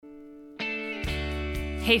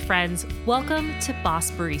Hey friends, welcome to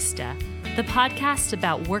Boss Barista, the podcast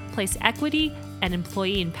about workplace equity and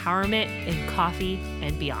employee empowerment in coffee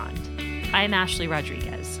and beyond. I'm Ashley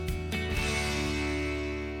Rodriguez.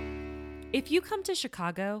 If you come to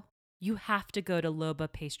Chicago, you have to go to Loba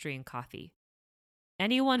Pastry and Coffee.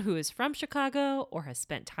 Anyone who is from Chicago or has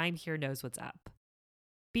spent time here knows what's up.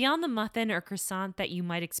 Beyond the muffin or croissant that you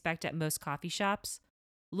might expect at most coffee shops,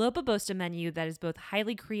 Loba boasts a menu that is both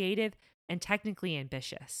highly creative and technically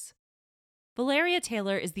ambitious. Valeria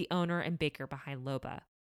Taylor is the owner and baker behind Loba.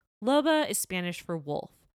 Loba is Spanish for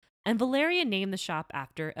wolf, and Valeria named the shop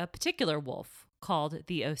after a particular wolf called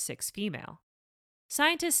the O6 female.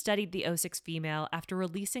 Scientists studied the O6 female after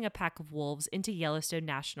releasing a pack of wolves into Yellowstone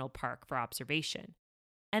National Park for observation,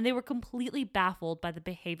 and they were completely baffled by the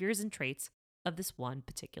behaviors and traits of this one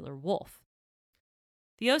particular wolf.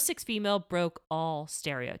 The O6 female broke all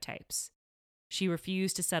stereotypes. She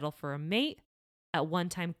refused to settle for a mate, at one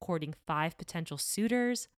time courting 5 potential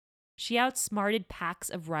suitors. She outsmarted packs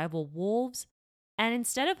of rival wolves, and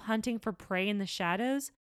instead of hunting for prey in the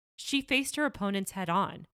shadows, she faced her opponents head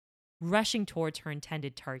on, rushing towards her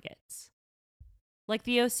intended targets. Like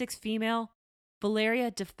the O6 female, Valeria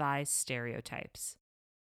defies stereotypes.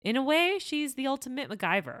 In a way, she's the ultimate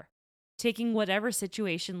MacGyver, taking whatever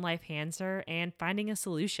situation life hands her and finding a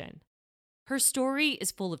solution. Her story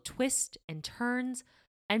is full of twists and turns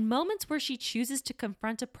and moments where she chooses to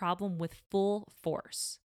confront a problem with full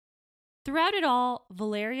force. Throughout it all,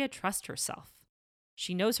 Valeria trusts herself.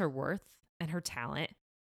 She knows her worth and her talent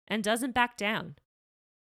and doesn't back down.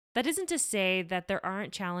 That isn't to say that there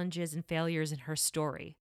aren't challenges and failures in her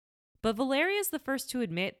story, but Valeria is the first to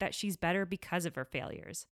admit that she's better because of her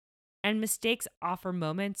failures, and mistakes offer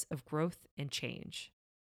moments of growth and change.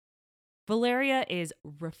 Valeria is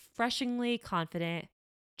refreshingly confident,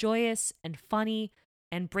 joyous, and funny,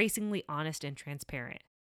 and bracingly honest and transparent.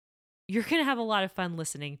 You're going to have a lot of fun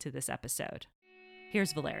listening to this episode.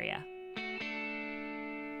 Here's Valeria.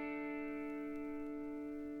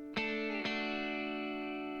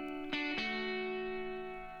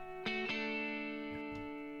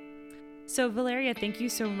 So, Valeria, thank you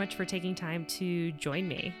so much for taking time to join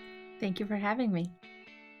me. Thank you for having me.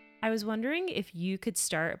 I was wondering if you could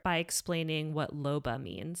start by explaining what Loba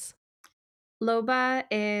means. Loba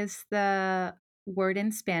is the word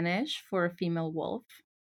in Spanish for a female wolf.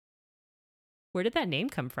 Where did that name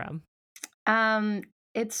come from?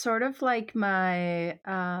 It's sort of like my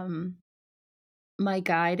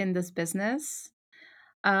guide in this business.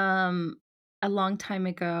 A long time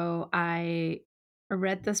ago, I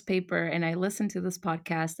read this paper and I listened to this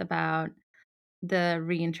podcast about the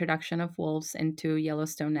reintroduction of wolves into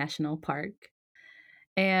Yellowstone National Park.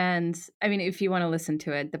 And I mean, if you want to listen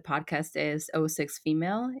to it, the podcast is O6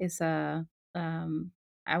 Female. It's I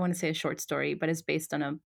want to say a short story, but it's based on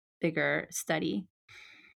a bigger study.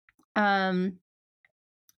 Um,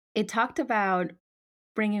 it talked about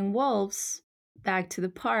bringing wolves back to the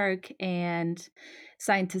park, and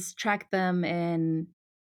scientists tracked them, and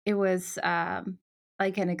it was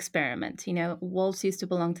like an experiment. You know, wolves used to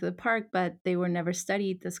belong to the park, but they were never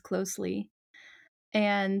studied this closely.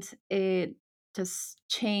 And it just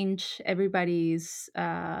changed everybody's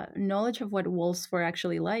knowledge of what wolves were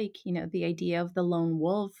actually like. You know, the idea of the lone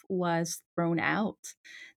wolf was thrown out.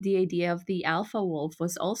 The idea of the alpha wolf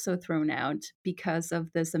was also thrown out because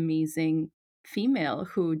of this amazing female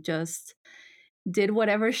who just did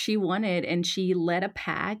whatever she wanted, and she led a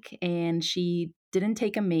pack, and she didn't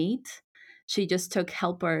take a mate. She just took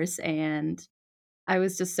helpers, and I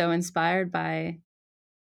was just so inspired by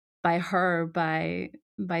her, by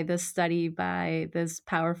this study, by this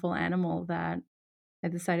powerful animal, that I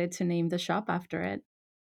decided to name the shop after it.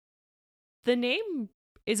 The name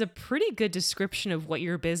is a pretty good description of what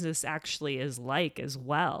your business actually is like as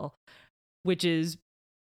well, which is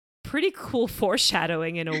pretty cool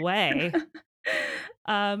foreshadowing in a way.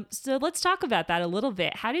 So let's talk about that a little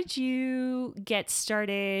bit. How did you get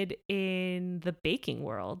started in the baking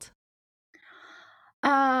world?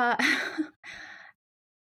 Uh,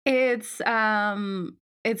 it's a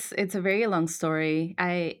very long story.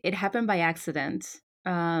 It happened by accident.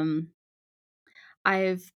 I've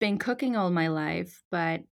been cooking all my life,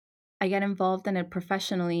 but I got involved in it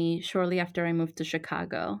professionally shortly after I moved to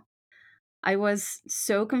Chicago. I was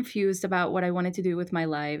so confused about what I wanted to do with my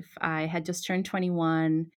life. I had just turned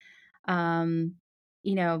 21. Um,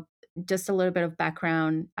 you know, just a little bit of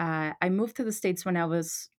background. I moved to the States when I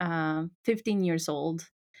was 15 years old.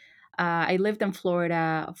 I lived in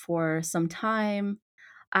Florida for some time.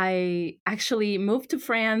 I actually moved to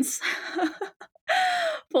France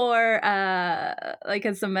for like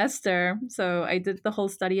a semester. So I did the whole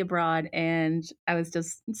study abroad and I was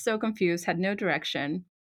just so confused, had no direction.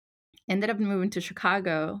 Ended up moving to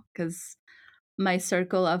Chicago because my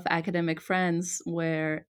circle of academic friends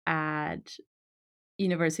were at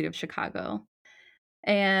University of Chicago.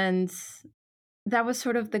 And that was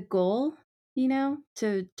sort of the goal,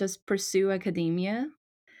 to just pursue academia.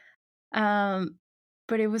 Um,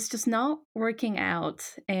 but it was just not working out,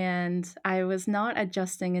 and I was not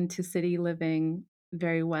adjusting into city living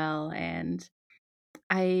very well. And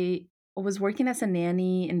I was working as a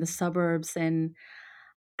nanny in the suburbs, and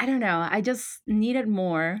I don't know, I just needed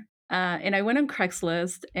more. And I went on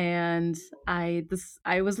Craigslist, and I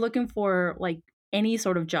was looking for like any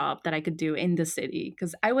sort of job that I could do in the city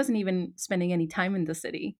because I wasn't even spending any time in the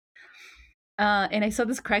city. And I saw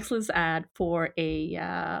this Craigslist ad for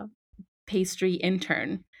a pastry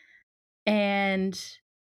intern. And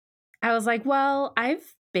I was like, well,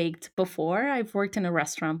 I've baked before. I've worked in a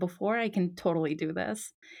restaurant before. I can totally do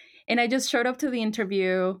this. And I just showed up to the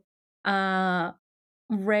interview, uh,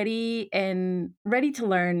 ready to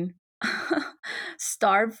learn,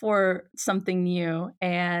 starved for something new,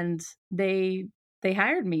 and they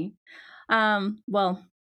hired me. Well,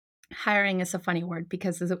 hiring is a funny word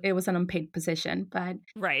because it was an unpaid position, but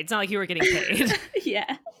Right. It's not like you were getting paid.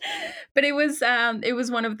 yeah. But it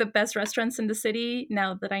was one of the best restaurants in the city.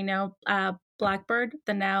 Now that I know, Blackbird,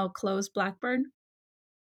 the now closed Blackbird.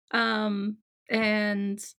 Um,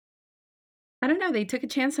 and I don't know, they took a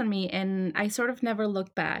chance on me, and I sort of never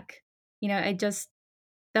looked back. I just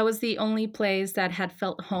that was the only place that had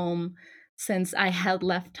felt home since I had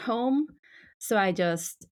left home. So I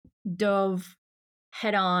just dove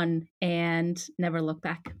head on and never looked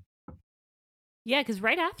back. Yeah, because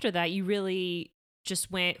right after that, you really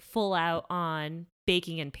just went full out on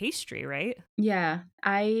baking and pastry, right? Yeah,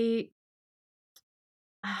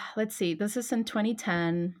 let's see, this is in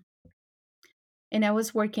 2010, and I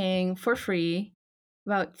was working for free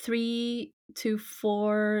about 3 to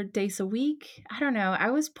 4 days a week. I don't know.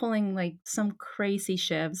 I was pulling like some crazy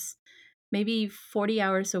shifts, maybe 40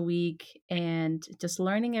 hours a week, and just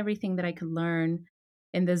learning everything that I could learn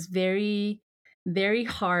in this very, very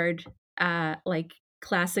hard, like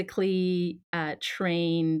classically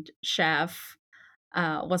trained chef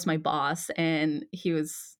was my boss, and he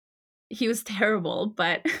was terrible,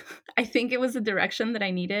 but I think it was the direction that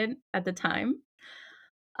I needed at the time.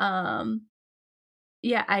 Um,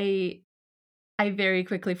 yeah, I very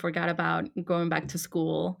quickly forgot about going back to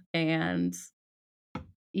school, and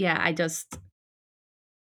yeah, I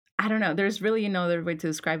don't know. There's really no other way to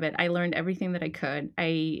describe it. I learned everything that I could.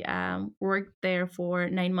 I worked there for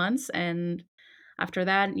 9 months, and after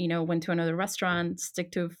that, went to another restaurant,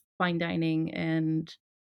 stick to fine dining, and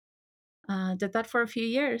did that for a few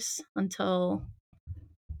years until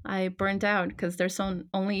I burnt out because there's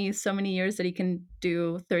only so many years that you can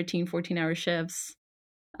do 13, 14-hour shifts,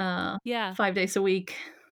 uh, Yeah. 5 days a week.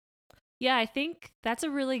 Yeah, I think that's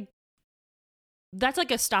like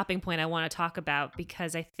a stopping point I want to talk about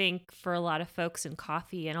because I think for a lot of folks in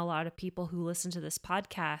coffee and a lot of people who listen to this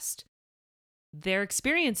podcast, their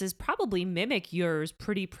experiences probably mimic yours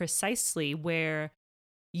pretty precisely, where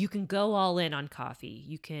you can go all in on coffee.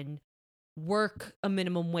 You can work a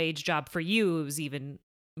minimum wage job. For you, it was even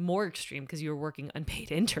more extreme because you were working unpaid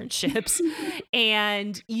internships,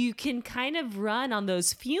 and you can kind of run on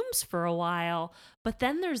those fumes for a while. But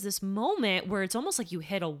then there's this moment where it's almost like you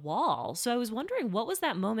hit a wall. So I was wondering, what was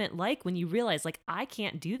that moment like when you realized, like, I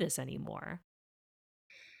can't do this anymore?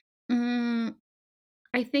 Mm,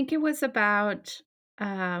 I think it was about,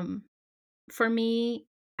 um, for me,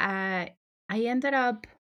 I ended up,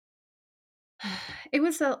 it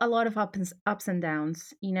was a lot of ups and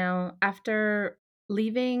downs. After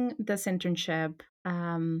leaving this internship,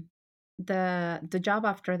 the job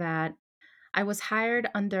after that, I was hired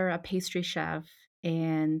under a pastry chef,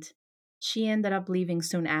 and she ended up leaving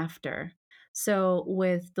soon after. So,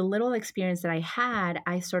 with the little experience that I had,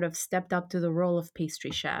 I sort of stepped up to the role of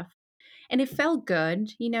pastry chef. And it felt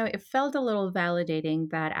good. It felt a little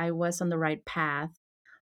validating that I was on the right path,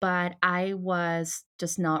 but I was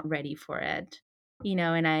just not ready for it.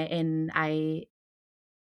 And I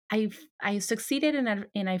succeeded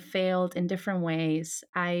and I failed in different ways.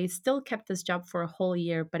 I still kept this job for a whole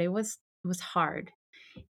year, but it was hard.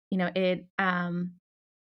 It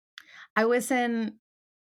I was in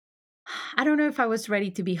I don't know if I was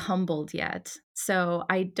ready to be humbled yet. So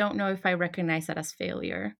I don't know if I recognize that as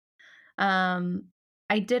failure. Um,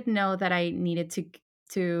 I did know that I needed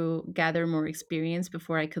to gather more experience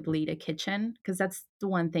before I could lead a kitchen because that's the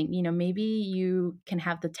one thing. Maybe you can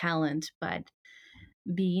have the talent, but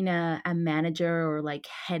being a manager or like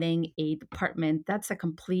heading a department, that's a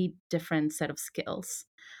complete different set of skills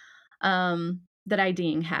that I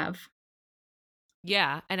didn't have.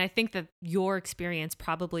 Yeah. And I think that your experience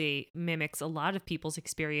probably mimics a lot of people's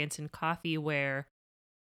experience in coffee where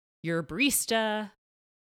you're a barista,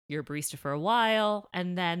 you're a barista for a while,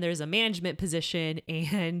 and then there's a management position,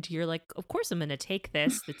 and you're like, of course I'm going to take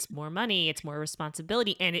this. It's more money, it's more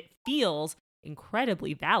responsibility, and it feels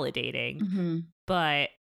incredibly validating. Mhm. But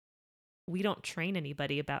we don't train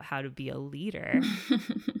anybody about how to be a leader.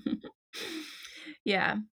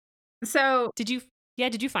 Yeah. So, Did you yeah,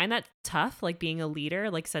 did you find that tough, like being a leader,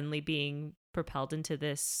 like suddenly being propelled into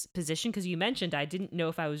this position? Because you mentioned I didn't know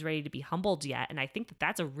if I was ready to be humbled yet. And I think that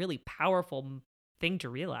that's a really powerful thing to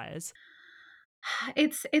realize.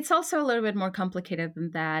 it's also a little bit more complicated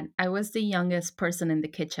than that. I was the youngest person in the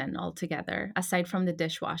kitchen altogether, aside from the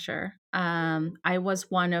dishwasher. I was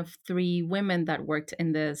one of three women that worked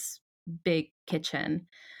in this big kitchen.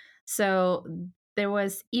 So there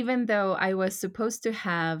was, even though I was supposed to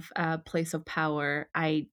have a place of power,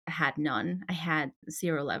 I had none. I had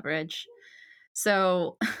zero leverage.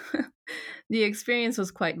 So the experience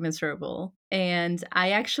was quite miserable. And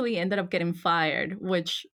I actually ended up getting fired,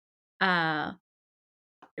 which uh,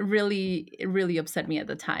 really upset me at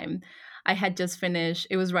the time. I had just finished,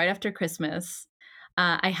 it was right after Christmas.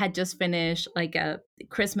 I had just finished like a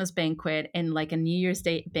Christmas banquet and like a New Year's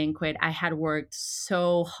Day banquet. I had worked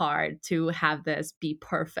so hard to have this be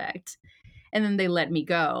perfect. And then they let me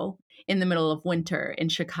go in the middle of winter in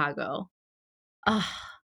Chicago. Ah,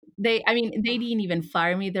 I mean, they Ugh. didn't even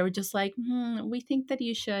fire me. They were just like, we think that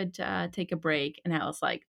you should take a break. And I was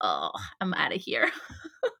like, oh, I'm out of here.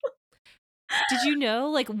 Did you know,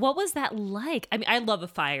 like, what was that like? I mean, I love a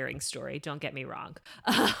firing story, don't get me wrong.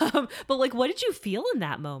 But like, what did you feel in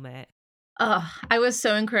that moment? I was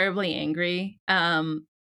so incredibly angry.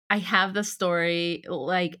 I have the story,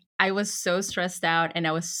 like, I was so stressed out and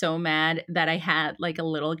I was so mad that I had like a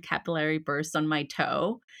little capillary burst on my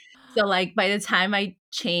toe. So, like, by the time I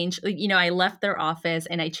changed, like, I left their office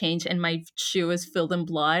and I changed and my shoe was filled in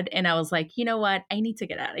blood. And I was like, you know what? I need to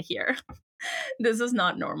get out of here. This is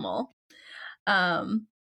not normal. Um,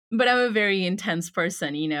 but I'm a very intense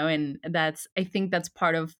person, and I think that's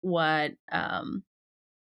part of what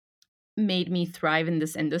made me thrive in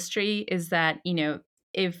this industry is that,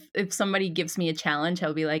 if somebody gives me a challenge,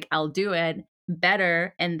 I'll be like, I'll do it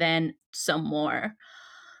better and then some more.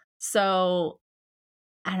 So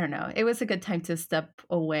I don't know. It was a good time to step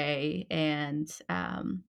away and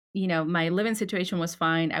my living situation was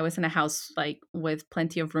fine. I was in a house like with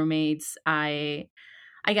plenty of roommates. I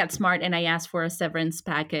got smart and I asked for a severance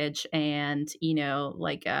package and,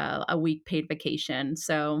 like a week paid vacation.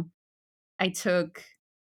 So I took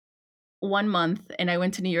 1 month and I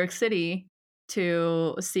went to New York City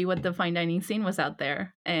to see what the fine dining scene was out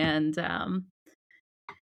there. And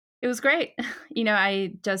it was great.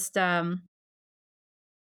 I just, I've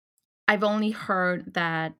only heard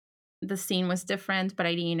that the scene was different, but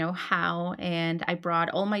I didn't know how. And I brought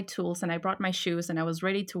all my tools and I brought my shoes and I was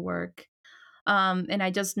ready to work. And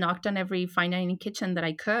I just knocked on every fine dining kitchen that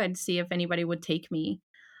I could, see if anybody would take me.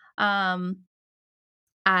 Um,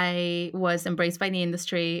 I was embraced by the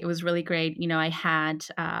industry. It was really great.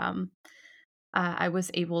 I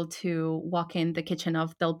was able to walk in the kitchen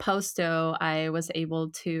of Del Posto. I was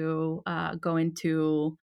able to go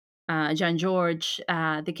into Jean George,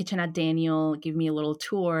 the kitchen at Daniel, give me a little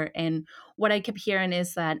tour. And what I kept hearing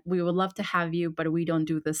is that we would love to have you, but we don't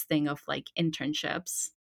do this thing of like internships.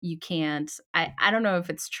 You can't. I don't know if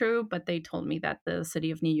it's true, but they told me that the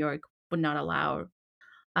city of New York would not allow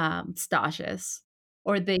stages,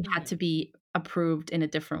 or they had Mhm. to be approved in a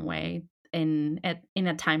different way in a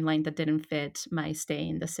timeline that didn't fit my stay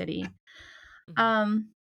in the city. Mhm.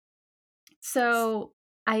 Um, S- so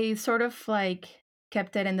I sort of like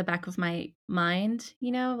kept it in the back of my mind,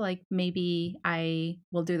 like maybe I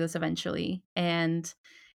will do this eventually. And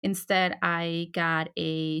instead, I got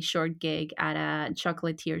a short gig at a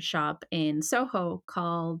chocolatier shop in Soho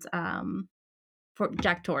called for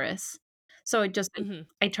Jack Torres. So it just mhm.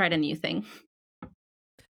 I tried a new thing.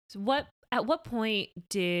 So at what point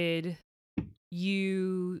did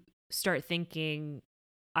you start thinking,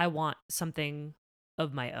 I want something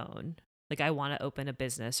of my own? Like, I want to open a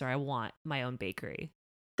business or I want my own bakery.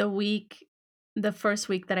 The week the first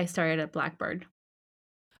week that I started at Blackbird.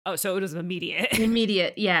 Oh, so it was immediate.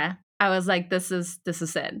 Immediate, yeah. I was like, this is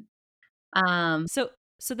it." Um, So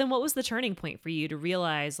so then what was the turning point for you to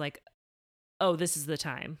realize like, oh, this is the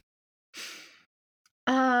time?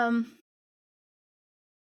 um,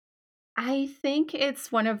 I think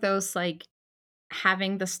it's one of those, like,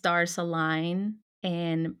 having the stars align.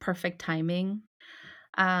 and perfect timing.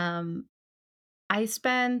 Um, I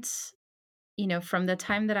spent, from the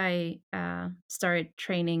time that I started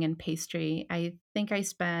training in pastry, I think I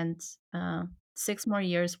spent 6 more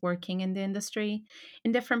years working in the industry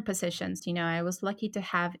in different positions. I was lucky to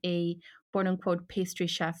have a quote unquote pastry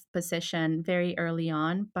chef position very early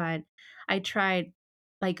on, but I tried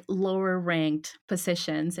like lower ranked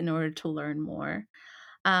positions in order to learn more.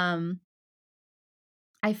 Um,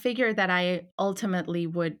 I figured that I ultimately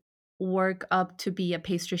would work up to be a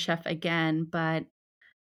pastry chef again, but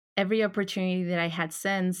every opportunity that I had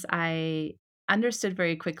since, I understood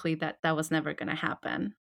very quickly that that was never going to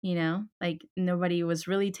happen. Like nobody was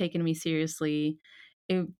really taking me seriously.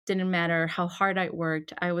 It didn't matter how hard I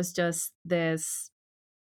worked. I was just this,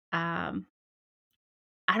 um,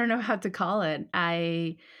 I don't know how to call it.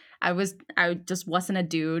 I just wasn't a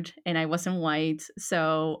dude and I wasn't white.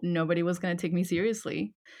 So nobody was going to take me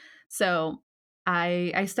seriously. So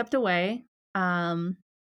I stepped away. Um,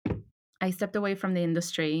 I stepped away from the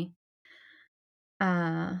industry.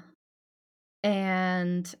 Uh,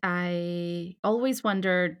 And I always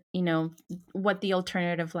wondered, what the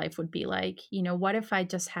alternative life would be like. What if I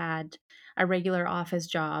just had a regular office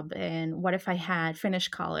job? And what if I had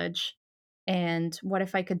finished college? And what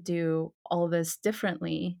if I could do all this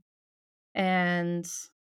differently? And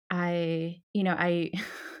I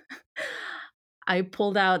I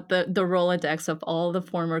pulled out the Rolodex of all the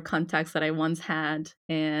former contacts that I once had,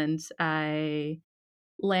 and I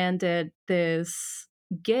landed this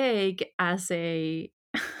gig as a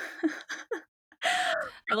I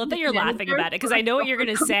love that project you're laughing manager about it because for a I know what you're software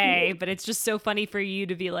going to company. say, but it's just so funny for you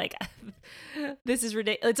to be like, this is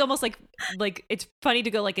ridiculous. It's almost like it's funny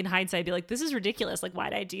to go like in hindsight, be like, this is ridiculous. Like, why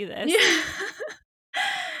did I do this? Yeah.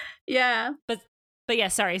 Yeah. But but yeah,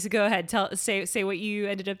 sorry. So go ahead, say what you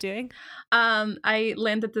ended up doing. I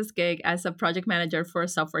landed this gig as a project manager for a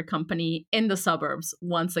software company in the suburbs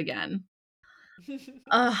once again.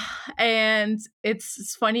 Uh, and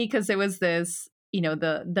it's funny because it was this,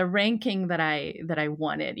 the ranking that I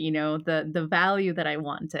wanted, the value that I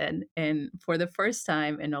wanted. And for the first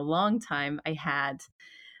time in a long time, I had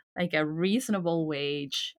like a reasonable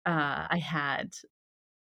wage. I had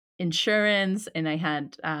insurance and I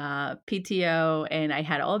had PTO and I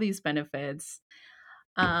had all these benefits.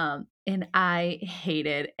 And I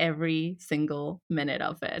hated every single minute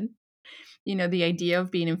of it. The idea of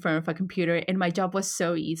being in front of a computer, and my job was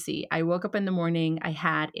so easy. I woke up in the morning, I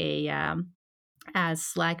had a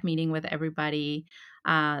Slack meeting with everybody,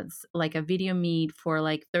 like a video meet for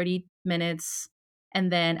like 30 minutes.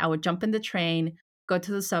 And then I would jump in the train, go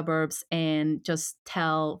to the suburbs, and just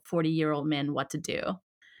tell 40-year-old men what to do.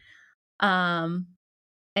 Um,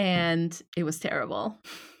 and it was terrible.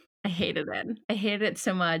 I hated it. I hated it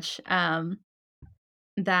so much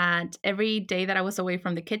that every day that I was away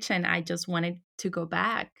from the kitchen, I just wanted to go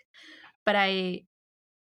back. But I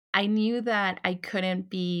knew that I couldn't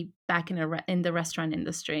be back in the restaurant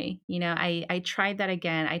industry. I tried that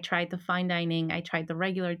again. I tried the fine dining, I tried the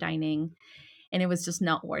regular dining, and it was just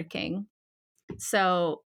not working.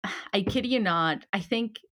 So I kid you not, I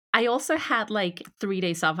think I also had like 3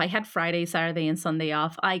 days off. I had Friday, Saturday, and Sunday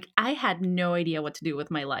off. Like I had no idea what to do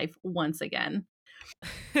with my life once again.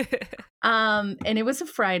 And it was a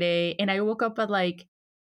Friday, and I woke up at like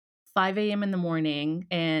 5 a.m. in the morning,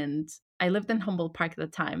 and I lived in Humboldt Park at the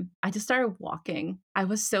time. I just started walking. I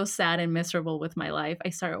was so sad and miserable with my life. I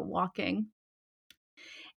started walking.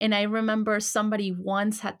 And I remember somebody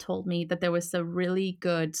once had told me that there was a really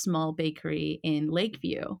good small bakery in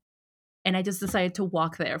Lakeview. And I just decided to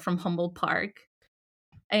walk there from Humboldt Park.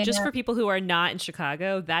 And Just for people who are not in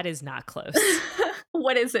Chicago, that is not close.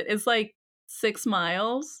 what is it? It's like 6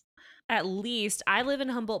 miles. At least I live in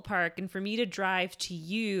Humboldt Park, and for me to drive to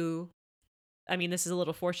you, I mean, this is a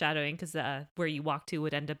little foreshadowing because where you walk to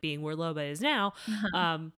would end up being where Loba is now. Uh-huh.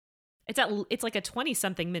 Um, it's like a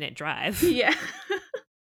 20-something minute drive. Yeah.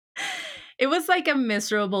 It was like a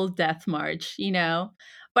miserable death march.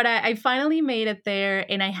 But I finally made it there,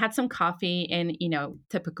 and I had some coffee, and,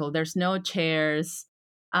 typical, there's no chairs.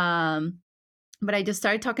 Um, but I just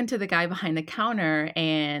started talking to the guy behind the counter,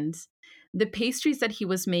 and the pastries that he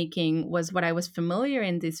was making was what I was familiar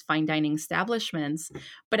in these fine dining establishments.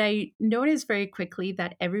 But I noticed very quickly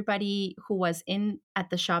that everybody who was in at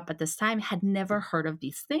the shop at this time had never heard of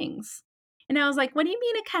these things. And I was like, what do you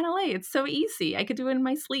mean it kind of late? It's so easy. I could do it in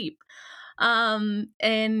my sleep.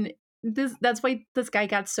 And that's why this guy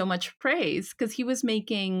got so much praise, because he was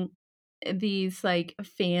making these like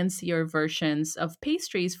fancier versions of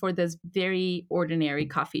pastries for this very ordinary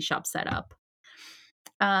coffee shop setup.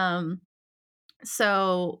 Um,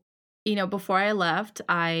 so before I left,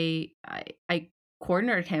 I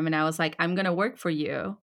cornered him and I was like, "I'm gonna work for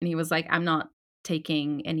you." And he was like, "I'm not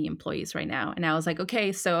taking any employees right now." And I was like,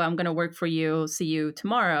 "Okay, so I'm gonna work for you. See you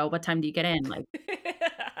tomorrow. What time do you get in? Like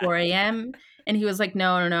 4 a.m.?" And he was like,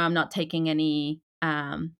 "No, no, no, I'm not taking any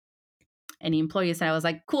employees." And I was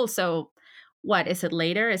like, "Cool. So what? Is it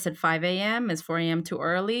later? Is it 5 a.m.? Is 4 a.m. too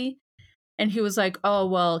early?" And he was like, "Oh,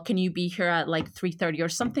 well, can you be here at like 3:30 or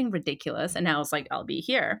something ridiculous?" And I was like, "I'll be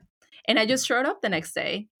here." And I just showed up the next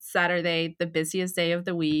day, Saturday, the busiest day of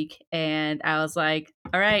the week, and I was like,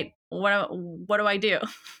 "All right, what do I do?"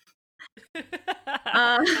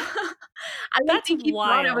 I don't That's think he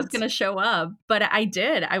thought I was wild. gonna show up, but I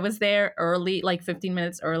did. I was there early, like 15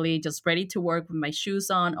 minutes early, just ready to work with my shoes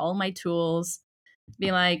on, all my tools,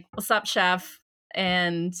 be like, "What's up, chef?"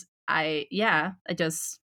 And I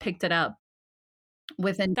just picked it up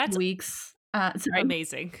within 2 That's weeks. Sorry.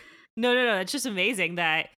 amazing. No, no, no. It's just amazing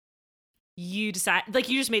that you decide, like,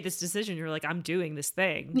 you just made this decision. You're like, I'm doing this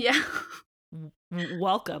thing. Yeah.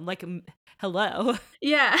 Welcome. Like, hello.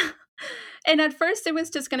 Yeah. And at first, it was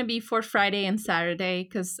just gonna be for Friday and Saturday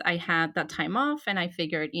because I had that time off, and I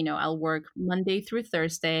figured, I'll work Monday through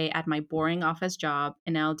Thursday at my boring office job,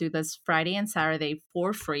 and I'll do this Friday and Saturday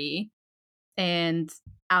for free, and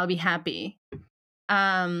I'll be happy.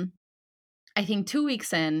 Um, I think 2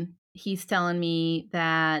 weeks in, he's telling me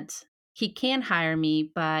that he can hire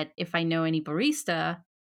me, but if I know any barista,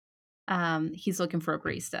 he's looking for a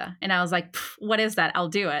barista. And I was like, "Pff, what is that? I'll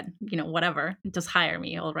do it. Whatever. Just hire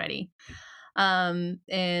me already." And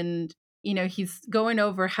he's going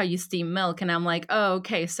over how you steam milk, and I'm like, "Oh,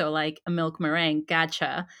 okay, so like a milk meringue,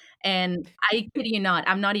 gotcha." And I kid you not,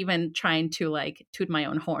 I'm not even trying to like toot my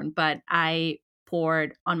own horn, but I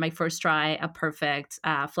poured on my first try a perfect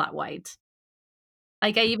flat white.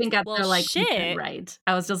 Like I even got Well, the like instant shit. right.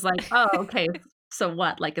 I was just like, "Oh, okay, so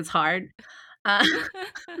what? Like it's hard." Uh,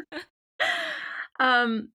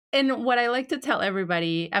 and what I like to tell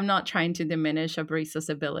everybody, I'm not trying to diminish a barista's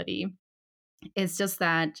ability. It's just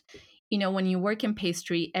that, when you work in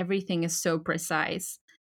pastry, everything is so precise.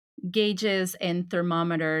 Gauges and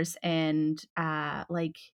thermometers and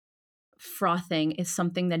like frothing is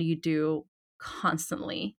something that you do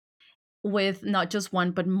constantly with not just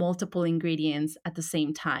one, but multiple ingredients at the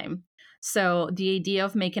same time. So the idea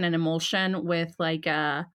of making an emulsion with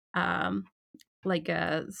um, like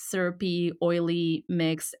a syrupy, oily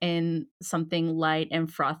mix in something light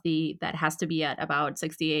and frothy that has to be at about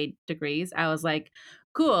 68 degrees. I was like,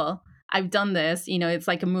 cool, I've done this. It's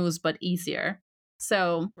like a mousse, but easier.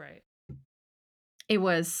 So Right. it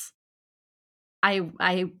was,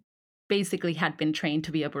 I basically had been trained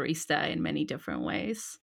to be a barista in many different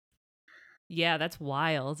ways. Yeah, that's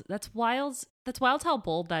wild. That's wild. That's wild how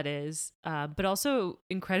bold that is, but also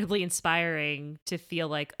incredibly inspiring to feel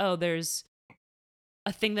like, oh, there's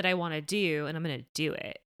a thing that I want to do, and I'm going to do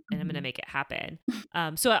it, and I'm going to Mhm. make it happen.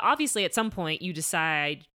 So obviously, at some point, you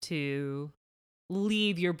decide to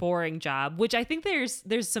leave your boring job, which I think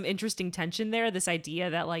there's some interesting tension there. This idea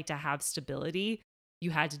that like to have stability,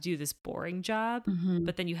 you had to do this boring job, Mhm.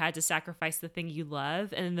 but then you had to sacrifice the thing you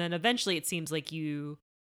love, and then eventually, it seems like you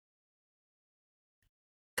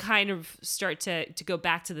kind of start to go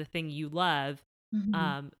back to the thing you love.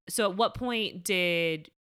 Mhm. So at what point did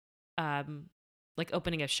um like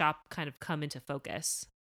opening a shop kind of come into focus?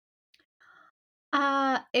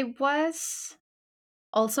 It was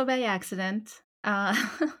also by accident.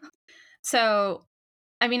 So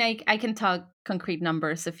I mean, I can talk concrete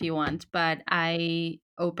numbers if you want, but I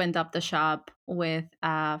opened up the shop with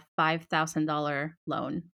a $5,000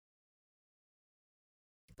 loan.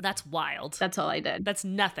 That's wild. That's all I did. That's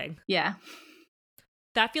nothing. Yeah.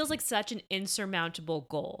 That feels like such an insurmountable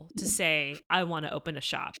goal to say, I want to open a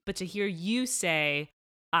shop. But to hear you say,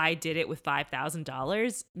 I did it with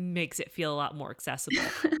 $5,000 makes it feel a lot more accessible.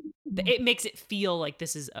 It makes it feel like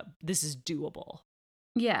this is doable.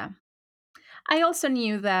 Yeah. I also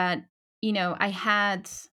knew that, I had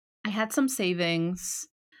some savings.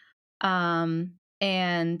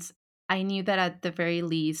 And I knew that at the very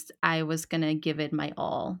least I was going to give it my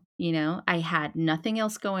all. I had nothing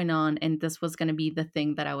else going on, and this was going to be the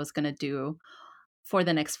thing that I was going to do for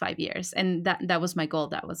the next 5 years. And that was my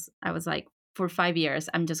goal. I was like, for 5 years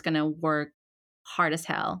I'm just going to work hard as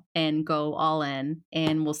hell and go all in,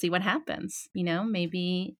 and we'll see what happens.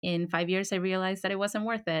 Maybe in 5 years I realized that it wasn't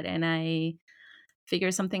worth it and I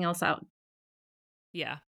figure something else out.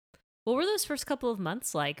 Yeah. What were those first couple of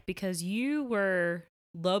months like? Because you were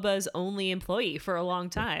Loba's only employee for a long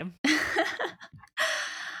time.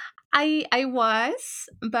 I was,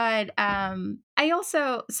 but I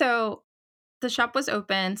also, so the shop was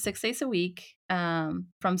open 6 days a week,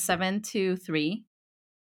 from 7 to 3.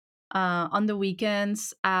 On the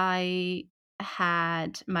weekends, I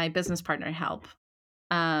had my business partner help.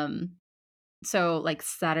 Um, so like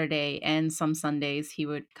Saturday and some Sundays, he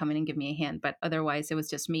would come in and give me a hand, but otherwise, it was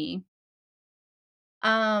just me.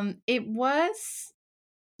 It was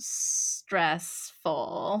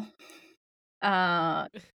stressful. Uh,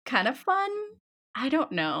 kind of fun. I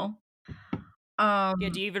don't know. Yeah,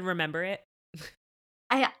 do Um, you even remember it?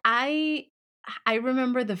 I I I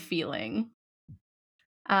remember the feeling.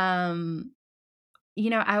 Um,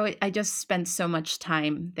 I just spent so much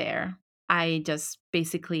time there. I just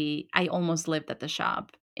basically I almost lived at the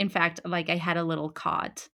shop. In fact, like I had a little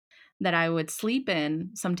cot that I would sleep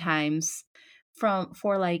in sometimes from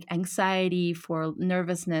for like anxiety, for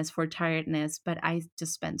nervousness, for tiredness, but I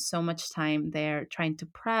just spent so much time there trying to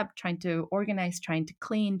prep, trying to organize, trying to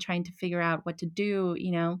clean, trying to figure out what to do.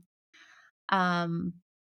 Um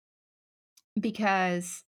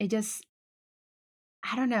because it just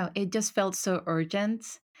I don't know, it just felt so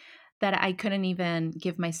urgent that I couldn't even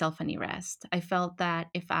give myself any rest. I felt that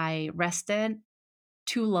if I rested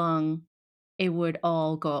too long, it would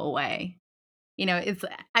all go away. It's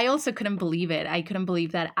I also couldn't believe it. I couldn't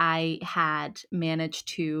believe that I had managed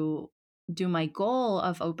to do my goal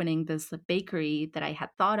of opening this bakery that I had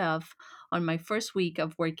thought of on my first week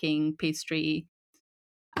of working pastry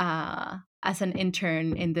as an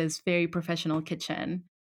intern in this very professional kitchen.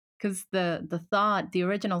 Because the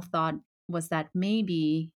original thought was that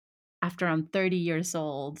maybe after I'm 30 years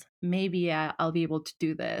old, maybe I'll be able to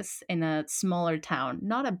do this in a smaller town,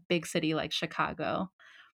 not a big city like Chicago.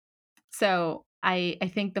 So I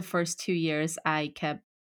think the first 2 years I kept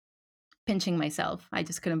pinching myself. I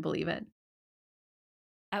just couldn't believe it.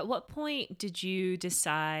 At what point did you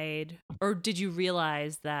decide or did you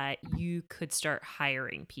realize that you could start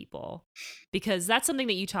hiring people? Because that's something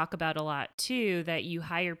that you talk about a lot too, that you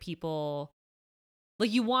hire people,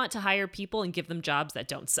 like you want to hire people and give them jobs that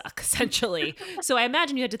don't suck, essentially. So I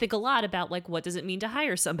imagine you had to think a lot about like what does it mean to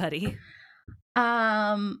hire somebody?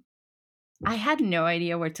 Um, I had no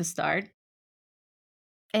idea where to start,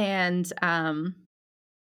 and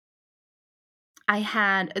I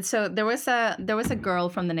had so there was a girl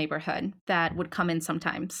from the neighborhood that would come in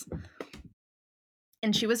sometimes,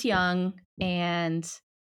 and she was young, and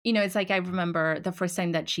it's like I remember the first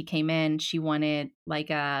time that she came in, she wanted like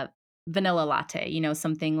a vanilla latte,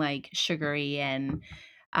 something like sugary and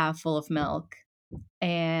full of milk.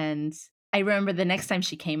 And I remember the next time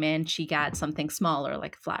she came in, she got something smaller,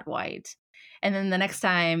 like flat white. And then the next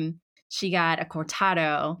time she got a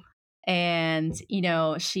cortado, and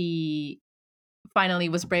she finally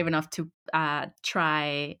was brave enough to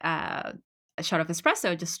try a shot of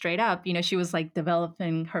espresso just straight up. She was like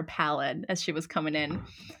developing her palate as she was coming in,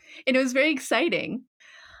 and it was very exciting.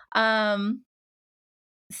 Um,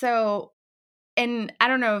 so, and I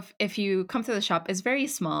don't know if you come to the shop, it's very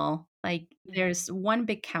small. Like Mhm. there's one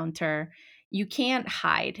big counter. You can't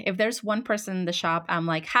hide. If there's one person in the shop, I'm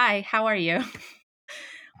like, "Hi, how are you?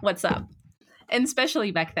 What's up?" And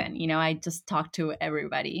especially back then, I just talked to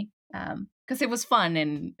everybody because it was fun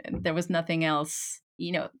and there was nothing else.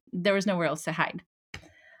 There was nowhere else to hide.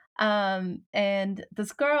 And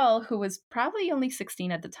this girl who was probably only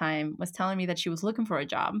 16 at the time was telling me that she was looking for a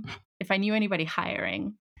job. If I knew anybody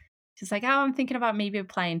hiring, she's like, "Oh, I'm thinking about maybe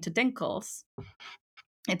applying to Dinkles.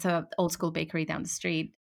 It's a old school bakery down the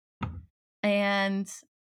street." And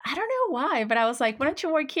I don't know why, but I was like, "Why don't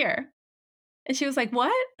you work here?" And she was like,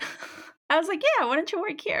 "What?" I was like, "Yeah, why don't you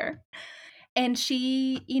work here?" And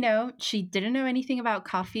she didn't know anything about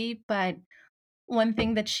coffee, but one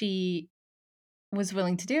thing that she was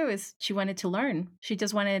willing to do is she wanted to learn. She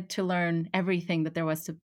just wanted to learn everything that there was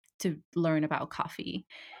to learn about coffee.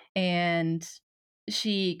 And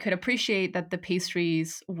she could appreciate that the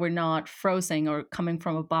pastries were not frozen or coming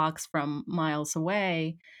from a box from miles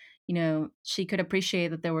away. She could appreciate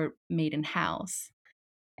that they were made in house.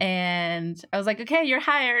 And I was like, "Okay, you're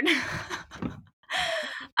hired."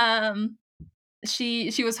 um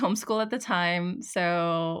she was homeschooled at the time,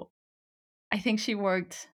 so I think she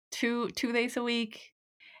worked two days a week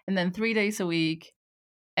and then 3 days a week.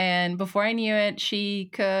 And before I knew it, she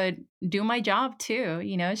could do my job too.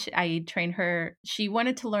 I trained her. She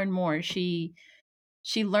wanted to learn more.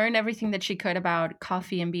 She learned everything that she could about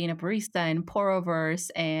coffee and being a barista and pour overs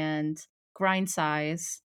and grind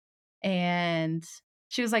size. And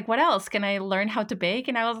she was like, "What else? Can I learn how to bake?"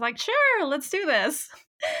 And I was like, "Sure, let's do this."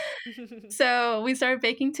 So we started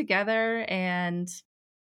baking together, and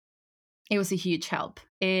it was a huge help.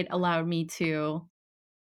 It allowed me to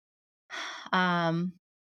um,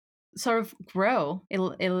 sort of grow. It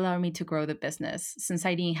allowed me to grow the business since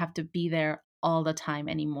I didn't have to be there all the time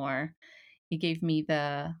anymore. It gave me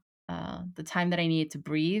the time that I needed to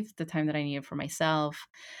breathe, the time that I needed for myself.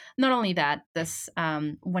 Not only that, this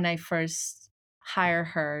when I first hired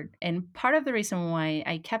her, and part of the reason why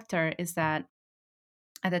I kept her is that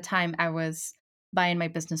at the time I was buying my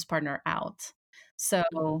business partner out. Hmm.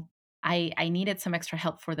 So I needed some extra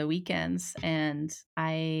help for the weekends, and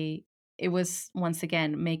I it was once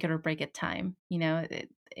again make it or break it time. It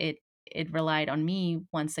it relied on me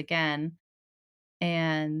once again,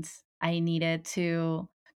 and I needed to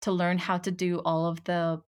learn how to do all of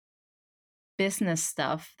the business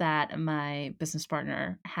stuff that my business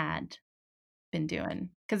partner had been doing.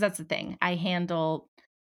 Because that's the thing. I handle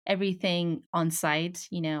everything on site,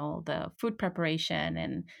 the food preparation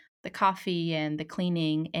and the coffee and the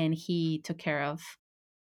cleaning, and he took care of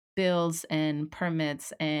bills and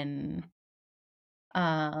permits and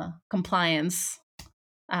compliance,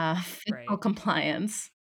 fiscal Right.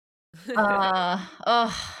 compliance. I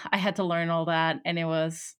had to learn all that, and it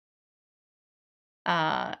was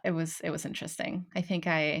interesting. I think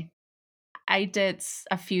I did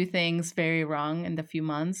a few things very wrong in the few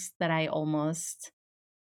months that I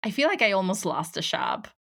feel like I almost lost a shop,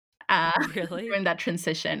 uh, Really? during that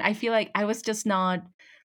transition. I feel like I was just not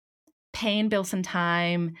paying bills in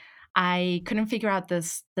time. I couldn't figure out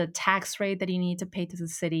the tax rate that you need to pay to the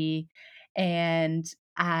city, and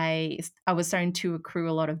I was starting to accrue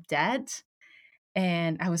a lot of debt,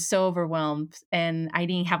 and I was so overwhelmed, and I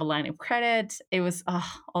didn't have a line of credit. It was,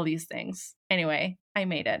 all these things. Anyway, I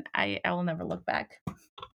made it. I will never look back.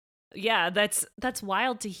 Yeah, that's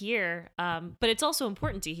wild to hear. But it's also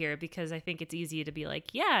important to hear because I think it's easy to be like,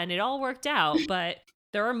 yeah, and it all worked out. But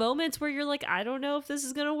there are moments where you're like, I don't know if this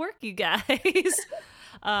is gonna work, you guys.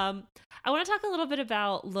 um, I want to talk a little bit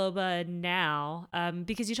about Loba now,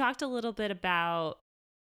 because you talked a little bit about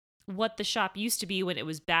what the shop used to be when it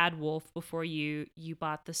was Bad Wolf before you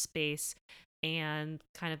bought the space, and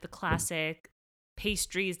kind of the classic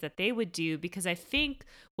pastries that they would do, because I think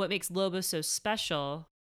what makes Loba so special,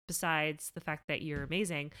 besides the fact that you're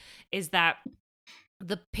amazing, is that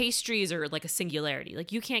the pastries are like a singularity.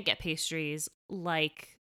 Like you can't get pastries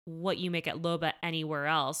like what you make at Loba anywhere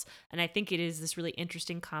else. And I think it is this really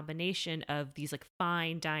interesting combination of these like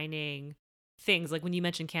fine dining things. Like when you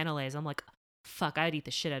mentioned canapes, I'm like, fuck, I'd eat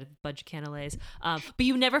the shit out of a bunch of canapes. But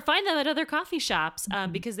you never find them at other coffee shops,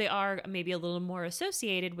 Mhm. because they are maybe a little more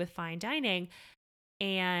associated with fine dining.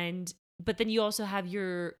 And but then you also have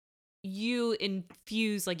you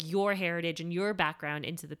infuse like your heritage and your background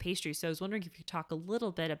into the pastry. So I was wondering if you could talk a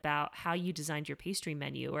little bit about how you designed your pastry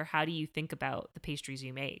menu, or how do you think about the pastries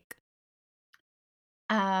you make?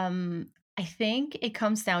 I think it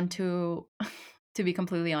comes down to, to be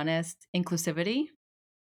completely honest, inclusivity.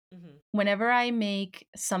 Hmm. Whenever I make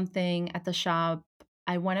something at the shop,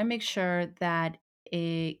 I want to make sure that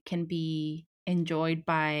it can be enjoyed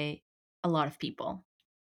by a lot of people.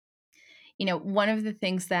 One of the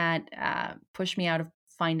things that pushed me out of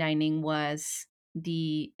fine dining was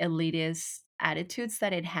the elitist attitudes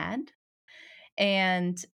that it had.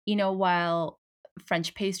 And, while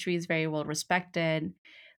French pastry is very well respected,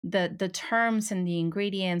 the terms and the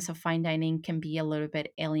ingredients of fine dining can be a little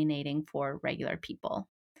bit alienating for regular people.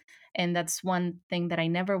 And that's one thing that I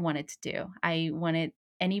never wanted to do. I wanted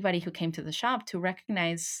anybody who came to the shop to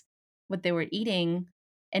recognize what they were eating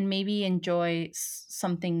and maybe enjoy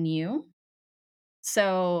something new.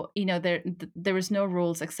 So, there was no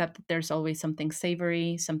rules except that there's always something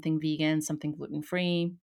savory, something vegan, something gluten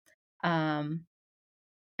free. Um,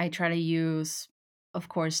 I try to use, of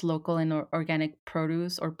course, local and organic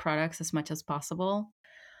produce or products as much as possible.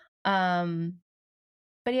 Um,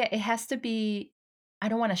 but yeah, it has to be, I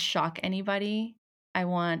don't want to shock anybody. I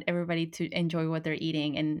want everybody to enjoy what they're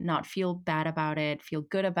eating and not feel bad about it, feel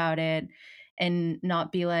good about it, and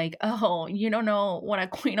not be like, oh, you don't know what a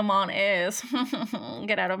Queen Amon is.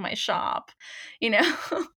 Get out of my shop. It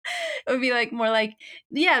would be like more like,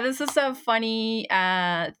 yeah, this is a funny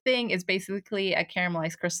thing. It's basically a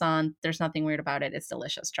caramelized croissant. There's nothing weird about it. It's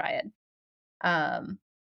delicious. Try it. Um,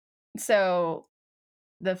 so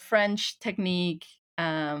the French technique,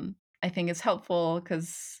 I think is helpful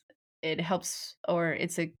because it helps, or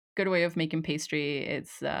it's a good way of making pastry.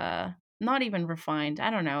 It's not even refined.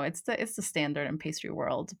 I don't know. It's the standard in pastry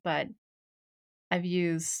world, but I've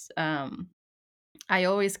used. I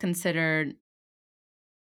always considered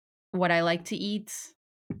what I like to eat,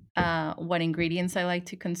 what ingredients I like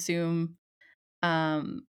to consume.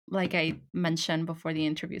 Like I mentioned before the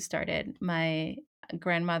interview started, my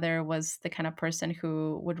grandmother was the kind of person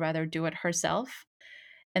who would rather do it herself.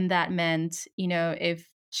 And that meant, if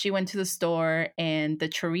she went to the store and the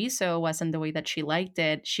chorizo wasn't the way that she liked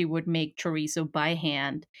it, she would make chorizo by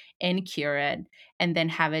hand and cure it and then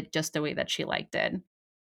have it just the way that she liked it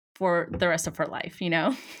for the rest of her life, you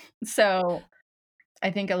know? So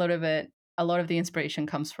I think a lot of the inspiration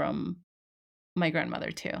comes from my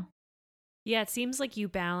grandmother too. Yeah, it seems like you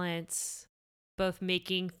balance both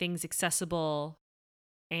making things accessible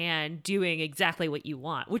and doing exactly what you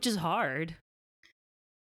want, which is hard.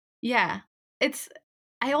 Yeah. It's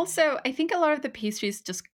I think a lot of the pastries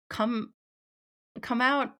just come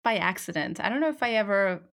out by accident. I don't know if I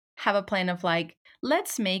ever have a plan of like,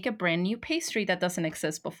 let's make a brand new pastry that doesn't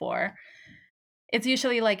exist before. It's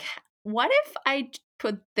usually like, what if I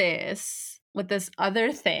put this with this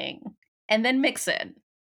other thing and then mix it?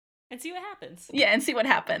 And see what happens. Yeah, and see what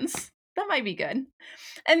happens. That might be good.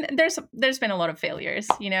 And there's been a lot of failures.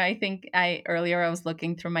 You know, I think I earlier I was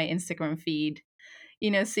looking through my Instagram feed,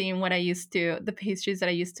 you know, seeing what I used to the pastries that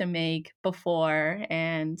I used to make before,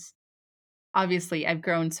 and obviously I've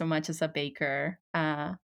grown so much as a baker.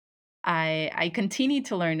 I continue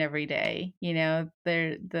to learn every day. You know,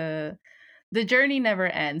 the journey never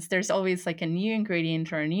ends. There's always like a new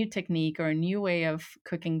ingredient or a new technique or a new way of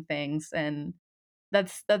cooking things, and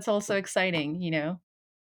that's also exciting, you know.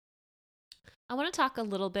 I want to talk a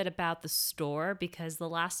little bit about the store because the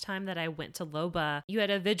last time that I went to Loba, you had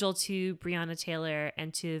a vigil to Breonna Taylor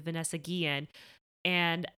and to Vanessa Guillen,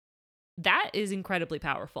 and that is incredibly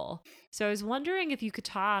powerful. So I was wondering if you could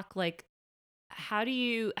talk like how do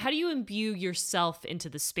you imbue yourself into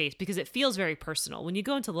the space because it feels very personal. When you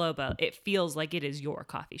go into Loba, it feels like it is your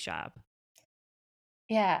coffee shop.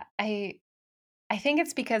 Yeah, I think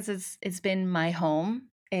it's because it's been my home.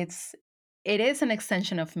 It is an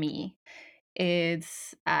extension of me. I've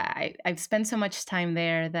spent so much time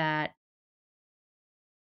there that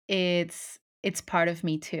it's part of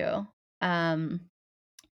me too. Um,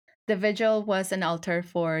 the vigil was an altar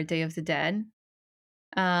for Day of the Dead.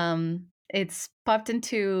 It's popped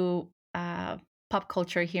into pop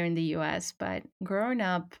culture here in the U.S., but growing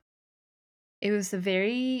up, it was a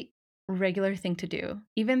very regular thing to do.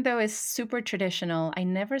 Even though it's super traditional, I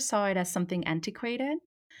never saw it as something antiquated.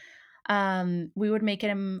 We would make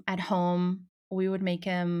them at home. We would make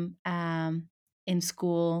them in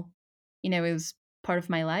school. You know, it was part of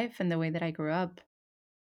my life and the way that I grew up.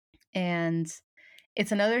 And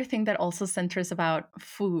it's another thing that also centers about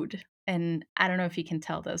food. And I don't know if you can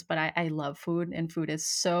tell this, but I love food, and food is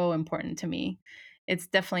so important to me. It's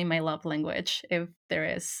definitely my love language, if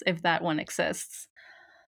that one exists.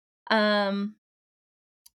 Um,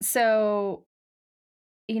 so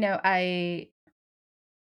you know, I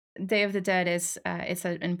Day of the Dead is it's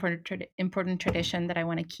an important tradition that I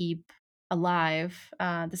want to keep alive,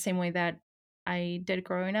 the same way that I did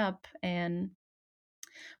growing up. And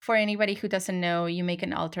for anybody who doesn't know, you make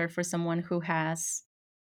an altar for someone who has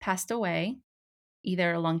passed away,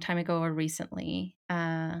 either a long time ago or recently.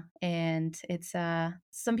 And it's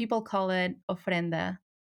some people call it ofrenda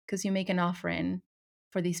because you make an offering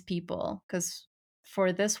for these people. Because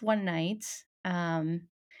for this one night,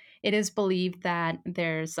 it is believed that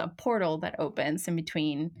there's a portal that opens in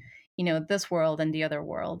between, you know, this world and the other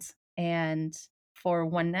worlds. And for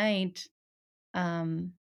one night,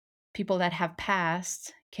 um, people that have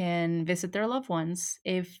passed can visit their loved ones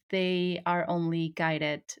if they are only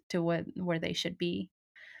guided to where they should be.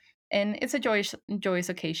 And it's a joyous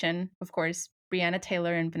occasion. Of course, Breonna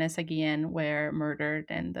Taylor and Vanessa Guillen were murdered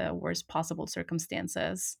in the worst possible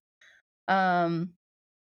circumstances. Um,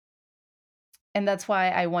 and that's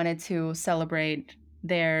why I wanted to celebrate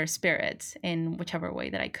their spirit in whichever way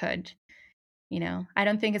that I could. You know, I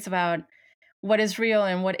don't think it's about what is real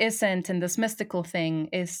and what isn't, and this mystical thing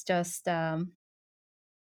is just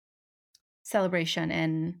celebration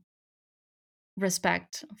and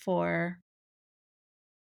respect for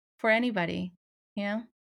anybody. You know,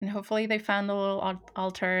 and hopefully they found the little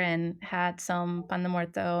altar and had some pan de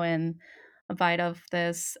muerto and a bite of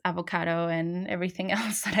this avocado and everything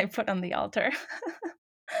else that I put on the altar.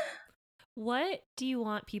 What do you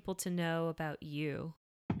want people to know about you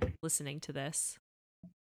listening to this?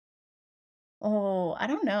 Oh, I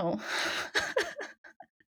don't know.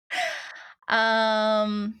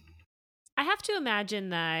 um I have to imagine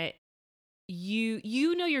that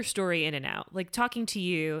you know your story in and out. Like talking to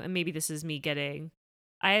you, and maybe this is me getting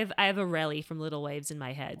I have a rally from Little Waves in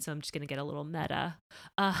my head, so I'm just gonna get a little meta.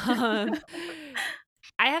 Um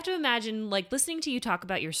I have to imagine like listening to you talk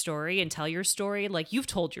about your story and tell your story, like you've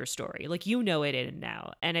told your story, like you know it in and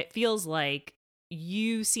out. And it feels like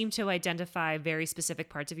you seem to identify very specific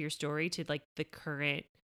parts of your story to like the current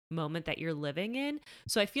moment that you're living in.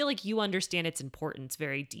 So I feel like you understand its importance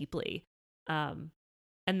very deeply. Um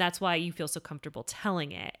And that's why you feel so comfortable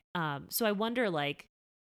telling it. So I wonder, like,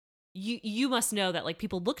 you must know that like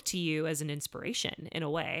people look to you as an inspiration in a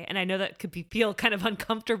way, and I know that could feel kind of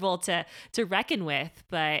uncomfortable to reckon with,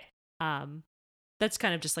 but that's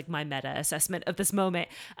kind of just like my meta assessment of this moment.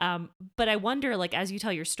 But I wonder, like, as you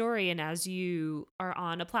tell your story and as you are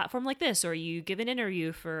on a platform like this, or you give an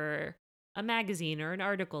interview for a magazine or an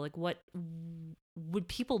article, like, what would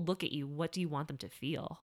people look at you? What do you want them to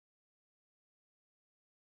feel?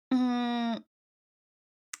 Mm,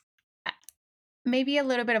 maybe a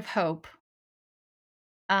little bit of hope.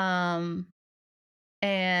 Um,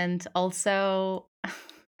 and also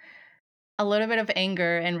a little bit of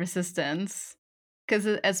anger and resistance. Because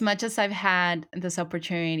as much as I've had this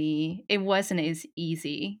opportunity, it wasn't as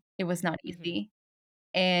easy. It was not Hmm. easy.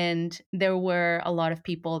 And there were a lot of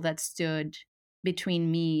people that stood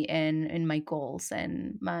between me and my goals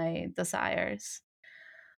and my desires.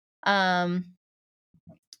 Um,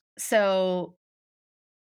 so,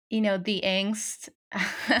 the angst,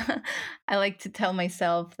 I like to tell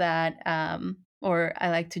myself that, or I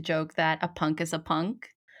like to joke that a punk is a punk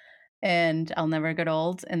and I'll never get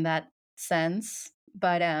old in that sense.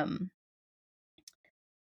 But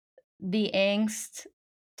the angst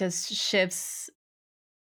just shifts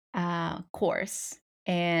course.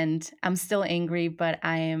 And I'm still angry, but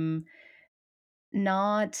I'm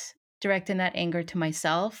not directing that anger to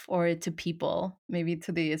myself or to people, maybe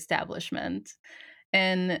to the establishment.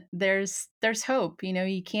 And there's hope.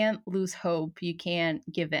 You can't lose hope. You can't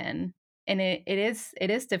give in. And it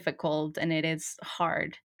is difficult and it is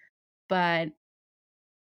hard. But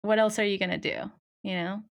what else are you gonna do?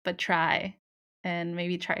 But try, and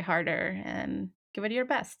maybe try harder and give it your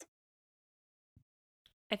best.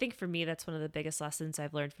 I think for me, that's one of the biggest lessons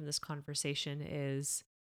I've learned from this conversation is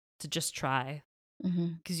to just try,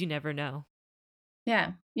 Hmm. because you never know.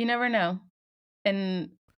 Yeah, you never know.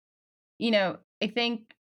 And I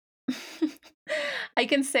think I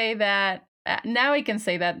can say that now. I can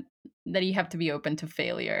say that you have to be open to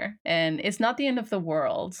failure, and it's not the end of the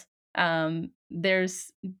world.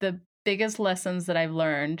 There's the biggest lessons that I've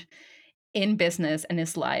learned in business and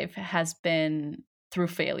his life has been through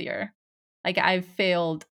failure. Like, I've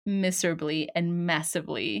failed miserably and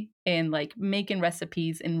massively in like making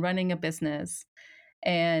recipes and running a business,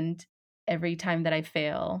 and every time that I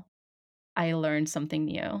fail, I learn something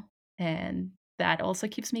new, and that also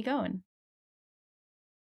keeps me going.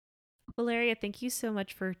 Valeria, thank you so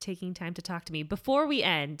much for taking time to talk to me. Before we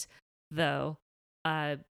end, though,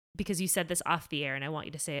 uh, because you said this off the air and I want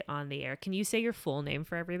you to say it on the air, can you say your full name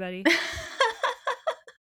for everybody?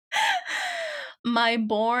 My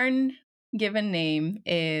born given name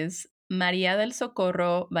is Maria del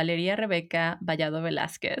Socorro Valeria Rebecca Vallado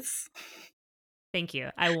Velázquez. Thank you.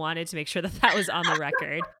 I wanted to make sure that that was on the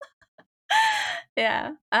record.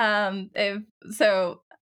 Yeah. So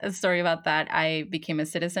a story about that. I became a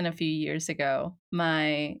citizen a few years ago.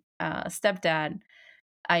 My stepdad,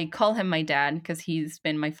 I call him my dad because he's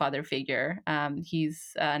been my father figure.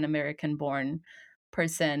 He's an American born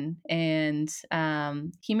person, and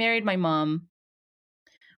he married my mom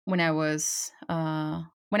when I was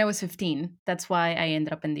 15. That's why I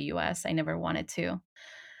ended up in the US. I never wanted to.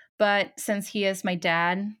 But since he is my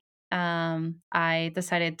dad, I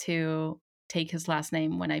decided to take his last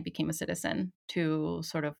name when I became a citizen to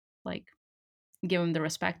sort of like give him the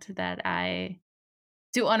respect that I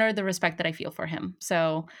to honor the respect that I feel for him.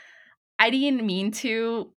 So I didn't mean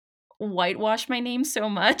to whitewash my name so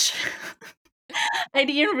much. I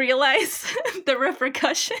didn't realize the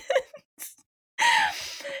repercussions.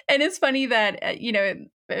 And it's funny that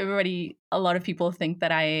a lot of people think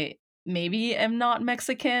that I maybe am not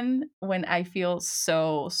Mexican when I feel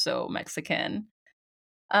so Mexican.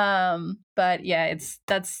 But yeah,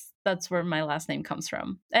 that's where my last name comes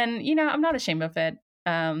from, and I'm not ashamed of it.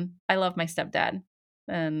 I love my stepdad,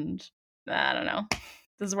 and I don't know.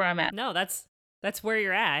 This is where I'm at. No, that's where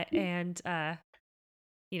you're at, and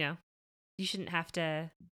you know, you shouldn't have to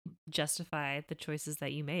justify the choices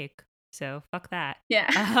that you make. So fuck that.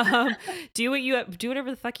 Yeah. Do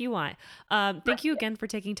whatever the fuck you want. Thank you again for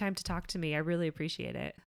taking time to talk to me. I really appreciate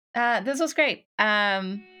it. This was great.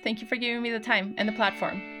 Thank you for giving me the time and the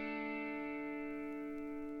platform.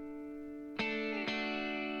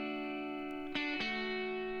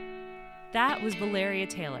 That was Valeria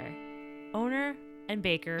Taylor, owner and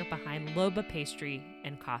baker behind Loba Pastry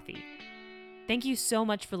and Coffee. Thank you so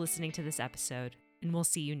much for listening to this episode, and we'll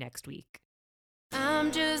see you next week.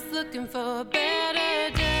 I'm just looking for a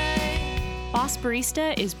better day. Boss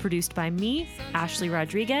Barista is produced by me, Ashley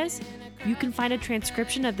Rodriguez. You can find a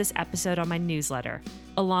transcription of this episode on my newsletter,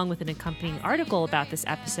 along with an accompanying article about this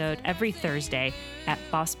episode every Thursday at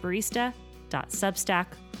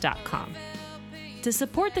bossbarista.substack.com. To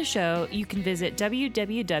support the show, you can visit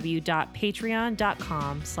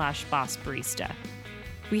www.patreon.com/bossbarista.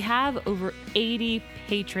 We have over 80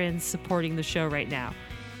 patrons supporting the show right now,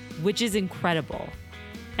 which is incredible.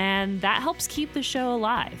 And that helps keep the show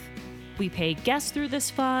alive. We pay guests through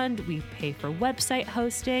this fund, we pay for website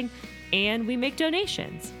hosting, and we make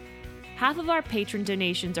donations. Half of our patron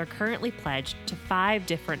donations are currently pledged to 5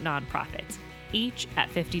 different nonprofits, each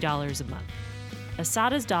at $50 a month.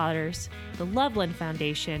 Asada's Daughters, the Loveland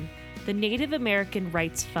Foundation, the Native American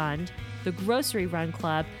Rights Fund, the Grocery Run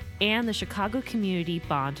Club, and the Chicago Community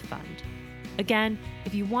Bond Fund. Again,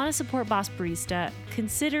 if you want to support Boss Barista,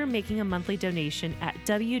 consider making a monthly donation at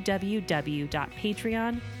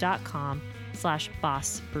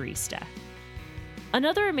www.patreon.com/bossbarista.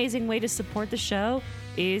 Another amazing way to support the show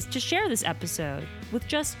is to share this episode with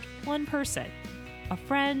just one person, a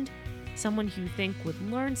friend, someone who you think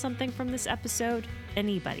would learn something from this episode,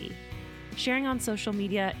 anybody. Sharing on social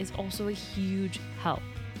media is also a huge help,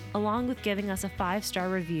 along with giving us a 5-star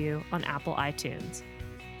review on Apple iTunes.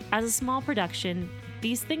 As a small production,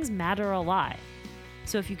 these things matter a lot.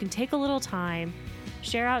 So if you can take a little time,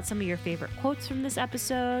 share out some of your favorite quotes from this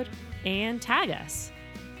episode, and tag us,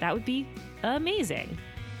 that would be amazing.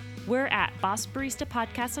 We're at Boss Barista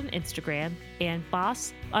Podcast on Instagram and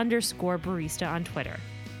boss_barista on Twitter.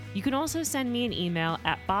 You can also send me an email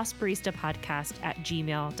at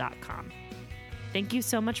bossbaristapodcast@gmail.com. Thank you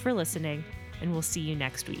so much for listening, and we'll see you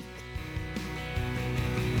next week.